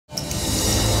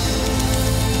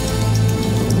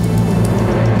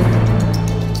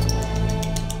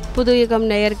புதுயுகம்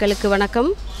நேயர்களுக்கு வணக்கம்.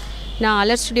 நான்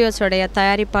அலர் ஸ்டுடியோஸோடைய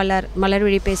தயாரிப்பாளர்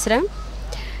மலர்விழி பேசுகிறேன்.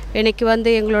 இன்றைக்கி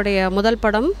எங்களுடைய முதல்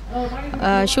படம்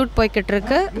ஷூட் போய்கிட்டு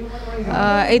இருக்கு.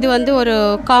 இது ஒரு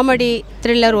காமெடி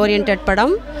த்ரில்லர் ஓரியன்ட்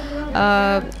படம்.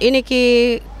 இன்றைக்கி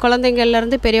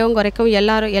குழந்தைங்கள்லேருந்து பெரியவங்க வரைக்கும்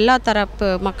எல்லா தரப்பு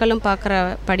மக்களும்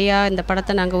பார்க்குறபடியாக இந்த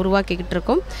படத்தை நாங்கள் உருவாக்கிக்கிட்டு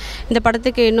இருக்கோம். இந்த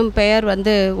படத்துக்கு இன்னும் பெயர்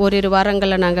ஓரிரு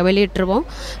வாரங்களில் நாங்கள் வெளியிட்டுருவோம்.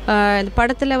 இந்த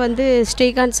படத்தில்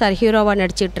ஸ்ரீகாந்த் சார் ஹீரோவாக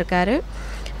நடிச்சிட்ருக்காரு.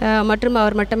 மற்றும்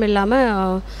அவர் மட்டும்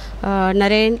இல்லாமல்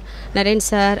நரேன்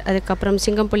சார், அதுக்கப்புறம்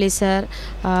சிங்கம்புலி சார்,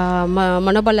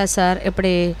 மனோபலா சார்,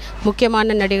 இப்படி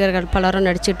முக்கியமான நடிகர்கள் பலரும்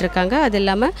நடிச்சிட்ருக்காங்க. அது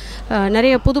இல்லாமல்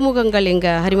நிறைய புதுமுகங்கள்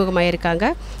இங்கே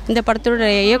அறிமுகமாகியிருக்காங்க. இந்த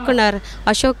படத்தோட இயக்குனர்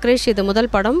அசோக் கிரிஷ். இது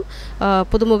முதல் படம்,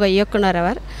 புதுமுக இயக்குனர்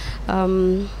அவர்.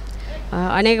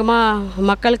 அநேகமாக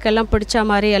மக்களுக்கெல்லாம் பிடிச்ச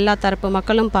மாதிரி எல்லா தரப்பு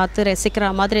மக்களும் பார்த்து ரசிக்கிற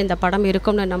மாதிரி இந்த படம்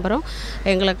இருக்கும்னு நம்புகிறோம்.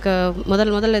 எங்களுக்கு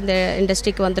முதல் இந்த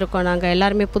இண்டஸ்ட்ரிக்கு வந்திருக்கோம். நாங்கள்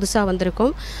எல்லாருமே புதுசாக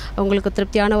வந்திருக்கோம். உங்களுக்கு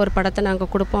திருப்தியான ஒரு படத்தை நாங்கள்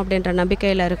கொடுப்போம் அப்படின்ற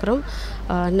நம்பிக்கையில் இருக்கிறோம்.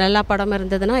 நல்லா படம்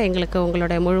இருந்ததுன்னா எங்களுக்கு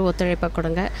உங்களுடைய முழு ஒத்துழைப்பை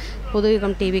கொடுங்க.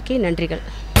 புதுயுகம் டிவிக்கு நன்றிகள்.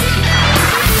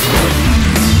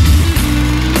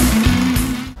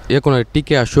 இயக்குனர்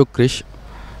decay Ashok Girish.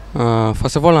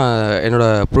 First of all நான்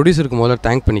என்னோடய ப்ரொடியூசருக்கு முதல்ல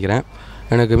தேங்க் பண்ணிக்கிறேன்.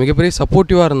 எனக்கு மிகப்பெரிய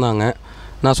சப்போர்ட்டிவாக இருந்தாங்க.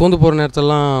 நான் சோர்ந்து போகிற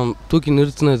நேரத்திலலாம் தூக்கி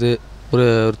நிறுத்தினது, ஒரு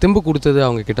தெம்பு கொடுத்தது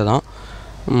அவங்க கிட்ட தான்.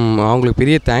 அவங்களுக்கு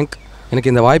பெரிய தேங்க்.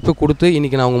 எனக்கு இந்த வாய்ப்பு கொடுத்து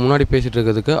இன்றைக்கி நான் அவங்க முன்னாடி பேசிகிட்டு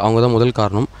இருக்கிறதுக்கு அவங்க தான் முதல்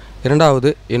காரணம்.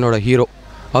 இரண்டாவது என்னோடய ஹீரோ,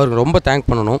 அவருக்கு ரொம்ப தேங்க்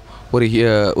பண்ணணும்.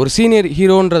 ஒரு சீனியர்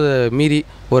ஹீரோன்றதை மீறி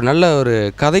ஒரு நல்ல ஒரு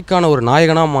கதைக்கான ஒரு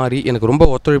நாயகனாக மாறி எனக்கு ரொம்ப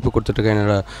ஒத்துழைப்பு கொடுத்துட்ருக்கேன்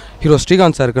என்னோடய ஹீரோ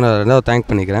ஸ்ரீகாந்த் சாருக்கு நான் ரெண்டாவது தேங்க்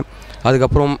பண்ணிக்கிறேன்.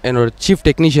 அதுக்கப்புறம் என்னோடய சீஃப்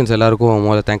டெக்னீஷியன்ஸ் எல்லாருக்கும்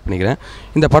முதல்ல தேங்க் பண்ணிக்கிறேன்.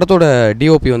 இந்த படத்தோட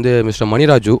டிஓபி மிஸ்டர்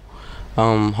மணிராஜு,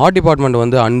 ஆர்ட்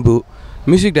டிபார்ட்மெண்ட் அன்பு,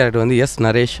 music director yes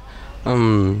Naresh,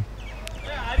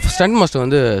 stunt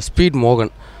master speed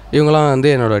மோகன். இவங்களாம்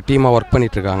என்னோடய டீமாக ஒர்க்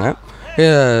பண்ணிகிட்ருக்காங்க.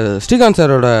 ஸ்ரீகாந்த்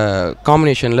சாரோட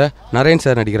காம்பினேஷனில் நரேன்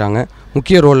சார் நடிக்கிறாங்க.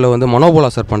 முக்கிய ரோலில் மனோபலா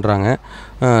சார் பண்ணுறாங்க,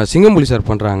 சிங்கம்புலி சார்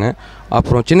பண்ணுறாங்க,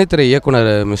 அப்புறம் சின்னத்திரை இயக்குனர்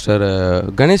மிஸ்டர்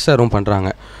கணேஷ் சாரும் பண்ணுறாங்க.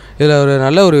 இதில் ஒரு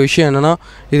நல்ல ஒரு விஷயம் என்னென்னா,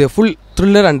 இது full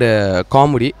thriller and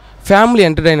comedy, family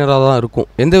என்டர்டெய்னராக தான் இருக்கும்.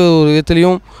 எந்த ஒரு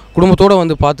விதத்துலேயும்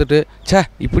குடும்பத்தோடு பார்த்துட்டு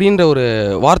இப்படின்ற ஒரு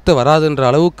வார்த்தை வராதுன்ற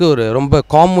அளவுக்கு ஒரு ரொம்ப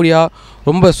காமெடியாக,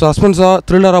 ரொம்ப சஸ்பென்ஸாக,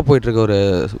 த்ரில்லராக போயிட்டுருக்க ஒரு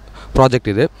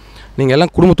ப்ராஜெக்ட் இது. நீங்கள்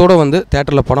எல்லாம் குடும்பத்தோடு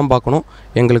தேட்டரில் படம் பார்க்கணும்.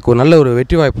 எங்களுக்கு ஒரு நல்ல ஒரு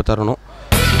வெற்றி வாய்ப்பு தரணும்.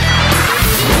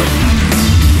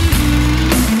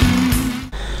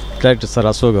 டைரக்டர் சார்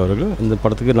அசோக் அவர்கள் இந்த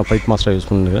படத்துக்கு நான் ஃபைட் மாஸ்டராக யூஸ்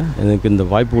பண்ணிக்கிறேன். எனக்கு இந்த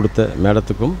வாய்ப்பு கொடுத்த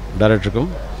மேடத்துக்கும் டைரக்டருக்கும்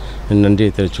என்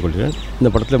நன்றியை தெரிவித்துக் கொள்கிறேன். இந்த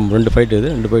படத்தில் 2 ஃபைட்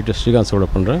ரெண்டு ஃபைட்டு ஸ்ரீகாந்த்ஸோட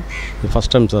பண்ணுறேன். இது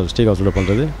ஃபஸ்ட் டைம் சார் ஸ்ரீகாந்த்ஸோட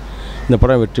பண்ணுறது. இந்த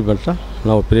படம் வெற்றி பெற்றால்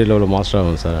நான் ஒரு பெரிய லெவலில் மாஸ்டர்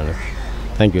ஆகும் சார். எனக்கு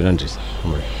தேங்க்யூ, நன்றி சார்.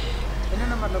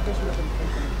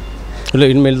 இல்லை,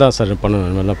 இனிமேல் தான் சார் பண்ணணும்,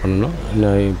 இனிமேல் தான் பண்ணணும்.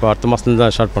 இப்போ அடுத்த மாதத்துல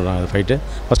தான் ஸ்டார்ட் பண்ணுறாங்க அது ஃபைட்டு.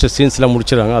 ஃபஸ்ட்டு சீன்ஸ்லாம்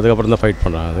முடிச்சிடறாங்க, அதுக்கப்புறம் தான் ஃபைட்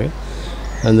பண்ணுறாங்க. அது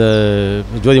அந்த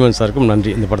ஜோதிமன் சாருக்கும்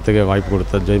நன்றி, இந்த படத்துக்கு வாய்ப்பு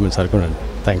கொடுத்த ஜோதிமன் சாருக்கும் நன்றி.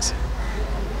 தேங்க்ஸ்.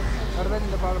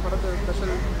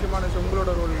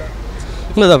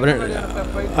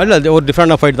 இல்லை, அது ஒரு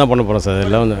டிஃப்ரெண்டாக ஃபைட் தான் பண்ண போகிறோம் சார்.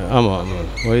 எல்லாம் ஆமாம்,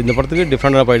 இந்த படத்துக்கு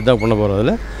டிஃப்ரெண்டாக ஃபைட் தான் பண்ண போகிறோம்.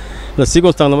 அதில் இந்த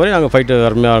சீக்வன்ஸ் தகுந்த மாதிரி நாங்கள் ஃபைட்டு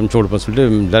அருமையாக ஆரம்பிச்சு கொடுப்போம் சொல்லிட்டு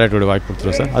டைரக்டரோட வாய்ப்பு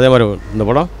கொடுத்துருவோம் சார். அதே மாதிரி இந்த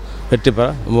படம் வெற்றி பெற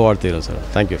ரொம்ப வாழ்த்துக்கிறோம் சார்.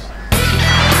 தேங்க்யூ.